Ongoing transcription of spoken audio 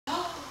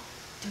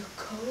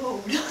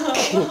cold.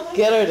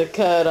 Get her,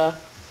 Dakota.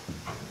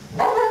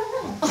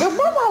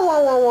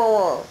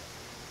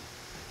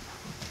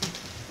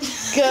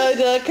 Go,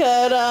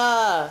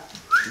 Dakota.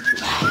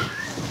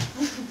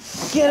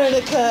 Get her,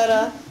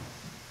 Dakota.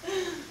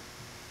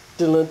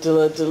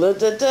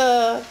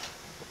 Da-da-da-da-da-da.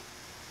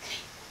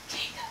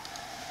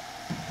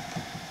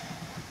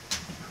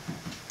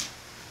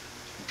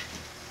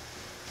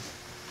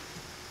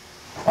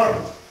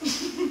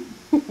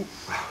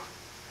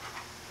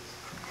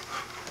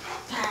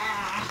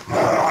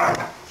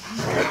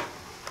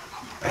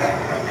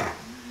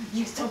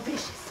 You're so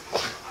vicious.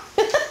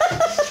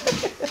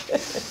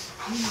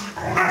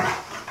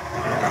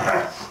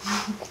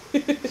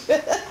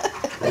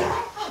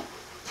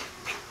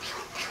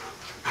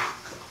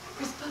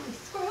 Where's Puppy?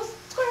 Squirrels?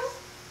 Squirrels?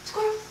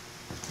 Squirrels?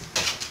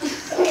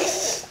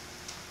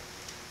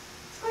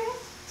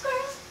 Squirrels?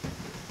 Squirrels?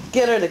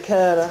 Get her,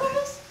 Dakota.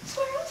 Squirrels?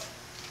 Squirrels?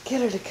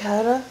 Get her,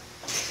 Dakota.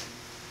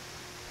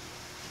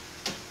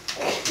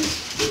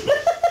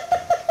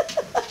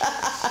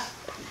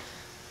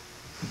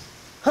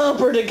 Hump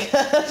her,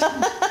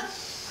 Dakota.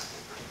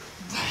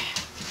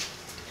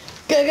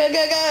 Go, go,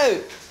 go,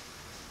 go.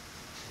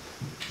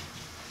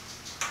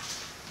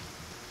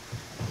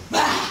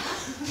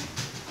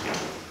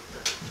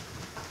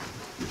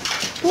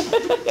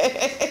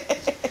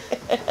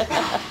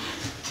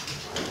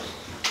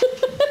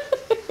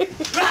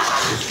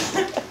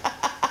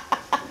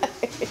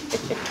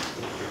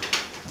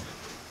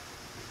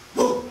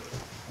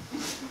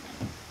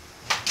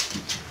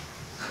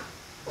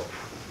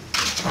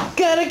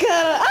 Get her,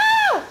 get her.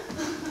 Ah!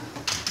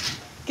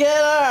 Get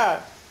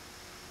her.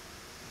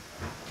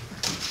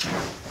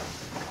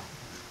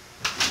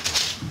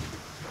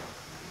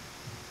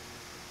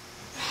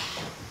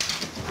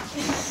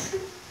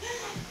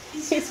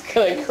 He's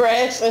gonna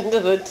crash into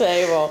the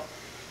table.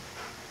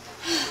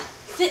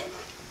 Sit.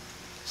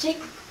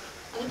 Shake.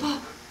 Let it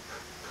pop.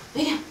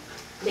 Lay down.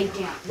 Lay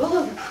down. Roll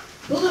over.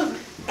 Roll over.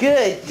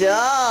 Good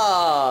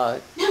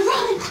dog. Now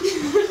run.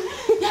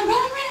 Now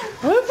run around.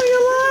 Run for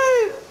your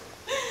life.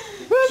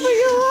 Run for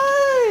your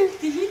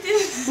life. Did you do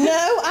this?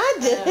 No, I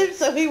did it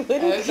so he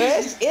wouldn't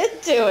crash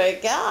into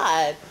it.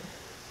 God.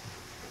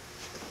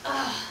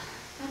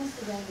 That was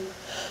the baby.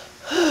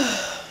 I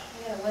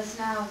got a West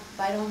Nile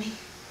bite on me.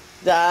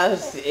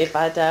 If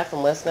I die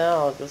from West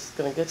Nile, I'm just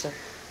gonna get you.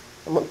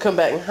 I'm gonna come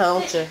back and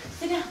haunt you.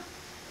 Sit down.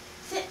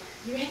 Sit.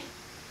 You ready?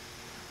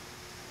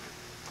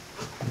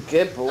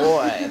 Good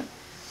boy.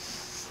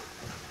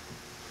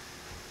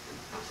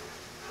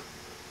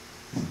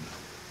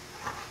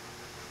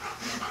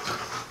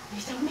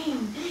 You're so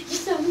mean. You're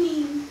so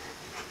mean.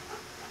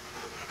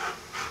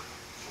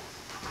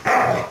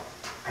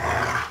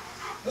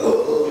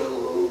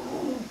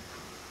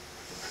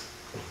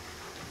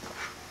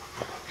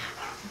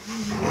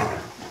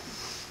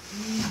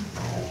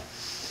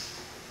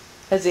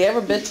 Has he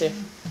ever bit you?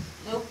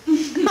 Nope.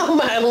 Oh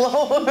my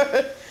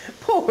Lord.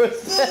 Poor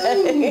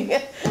thing.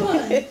 2.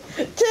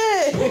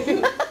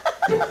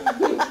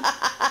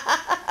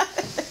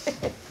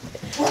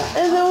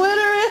 And the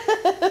winner is...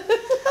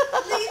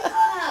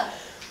 Lisa!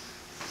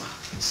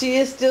 She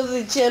is still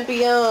the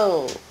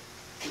champion.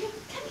 Come here,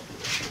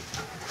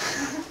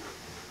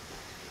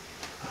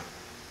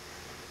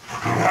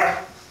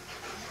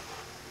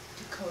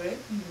 Dakota,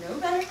 you know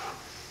better.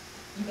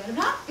 You better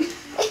not.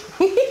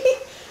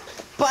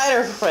 Bite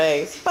her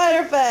face. Bite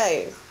her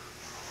face.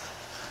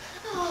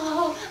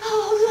 Oh,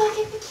 look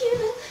at the cute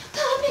little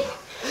puppy.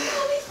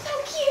 Puppy's so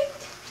cute.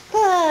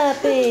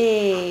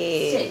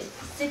 Puppy.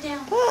 Sit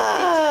down.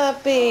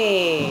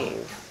 Puppy.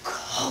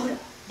 Dakota,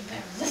 you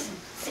better listen.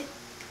 Sit.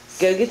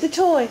 Go get the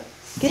toy.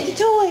 Get the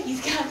toy.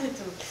 He's got the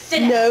toy. Sit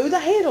down. No, the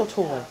handle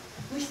toy.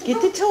 Where's the Get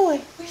rope? the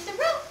toy. Where's the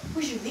rope?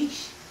 Where's your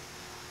leash?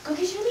 Go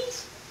get your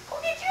leash. Go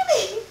get your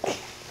leash.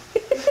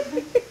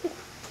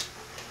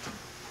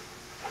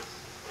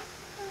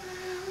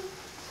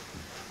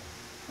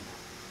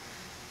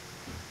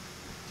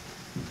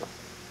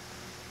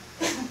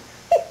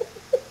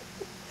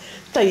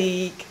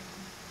 Take.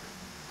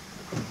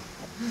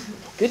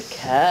 Good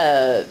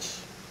catch.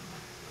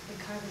 The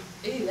carbon.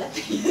 Ooh, that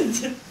thing is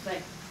just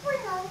like.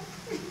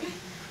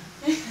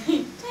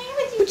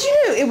 But you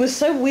know, it was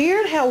so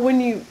weird how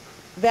when you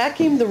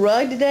vacuumed the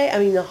rug today, I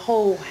mean, the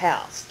whole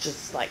house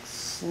just like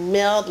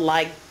smelled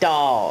like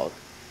dog.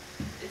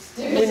 It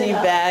stirs When it you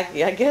up.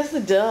 vacuum, I guess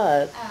it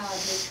does.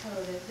 Oh,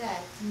 Dakota,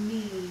 that's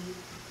mean.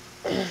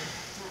 My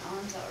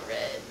arms are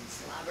red and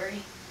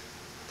slobbery.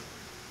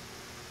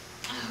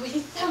 Oh,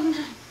 he's so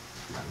nice.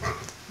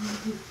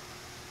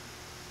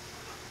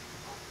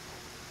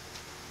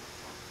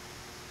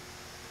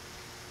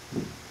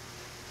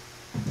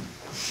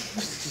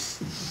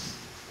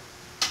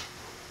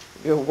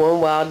 You're one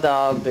wild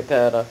dog,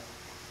 Dakota.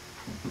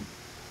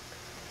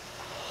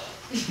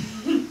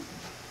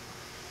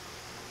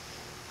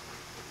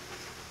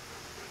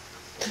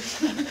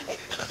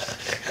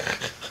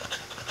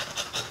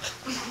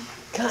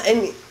 God,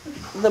 and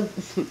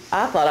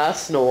I thought I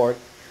snored.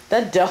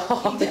 That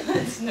dog. He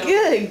does snore.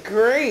 Good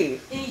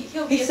grief.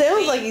 He'll He be sounds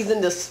asleep. like he's in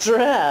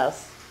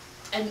distress.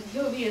 And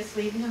he'll be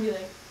asleep and he'll be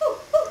like,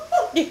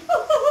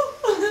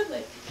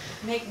 like,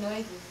 make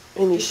noises.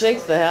 And he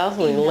shakes the house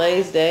when he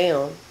lays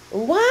down.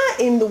 Why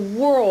in the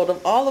world,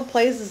 of all the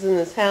places in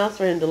this house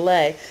for him to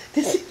lay,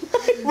 does he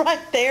lay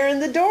right there in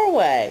the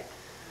doorway?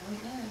 I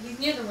don't know. He's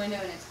near the window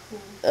and it's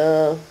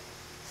cool.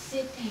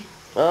 Sit down.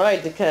 All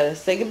right, Dakota,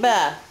 say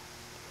goodbye.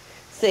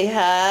 Say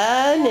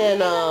hi,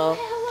 Nana.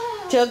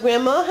 Hello. Tell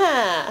Grandma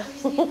hi.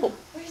 Where's Nana?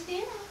 Where's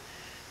Nana?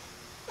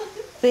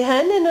 Say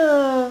hi,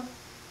 Nana.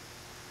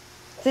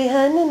 Say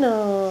hi,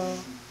 Nana.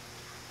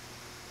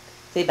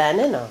 Say bye,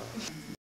 Nana.